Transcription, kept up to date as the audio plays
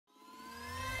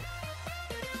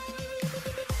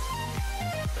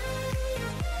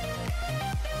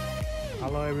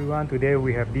Hello everyone, today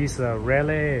we have this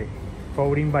Raleigh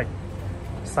folding bike,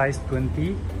 size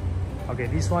 20. Okay,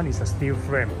 this one is a steel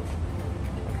frame.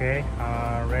 Okay,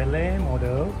 Raleigh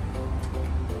model,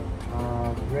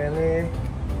 Raleigh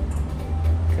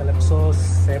Calypso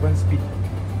 7-speed.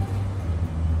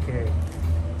 Okay,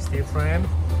 steel frame,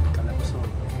 Calypso,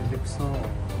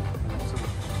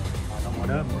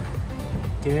 model.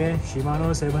 Okay,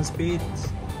 Shimano 7-speed.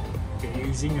 Okay,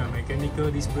 using a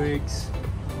mechanical disc brakes.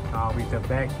 With the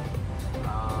back,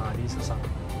 this is a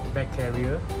back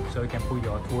carrier, so you can put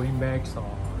your towing bags, or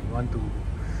you want to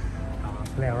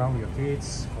play around with your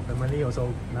kids or family.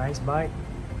 Also nice bike.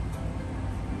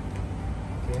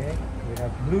 Okay, we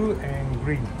have blue and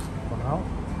green for now.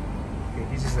 Okay,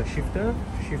 this is a shifter.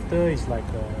 Shifter is like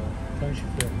a turn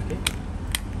shifter.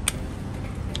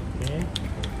 Okay.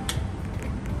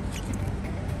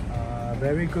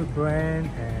 Very good brand,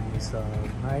 and it's a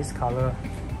nice color.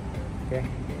 Okay,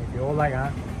 if you all like,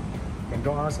 you can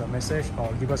drop us a message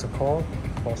or give us a call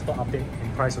for stock update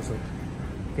and price also.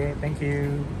 Okay, thank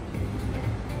you.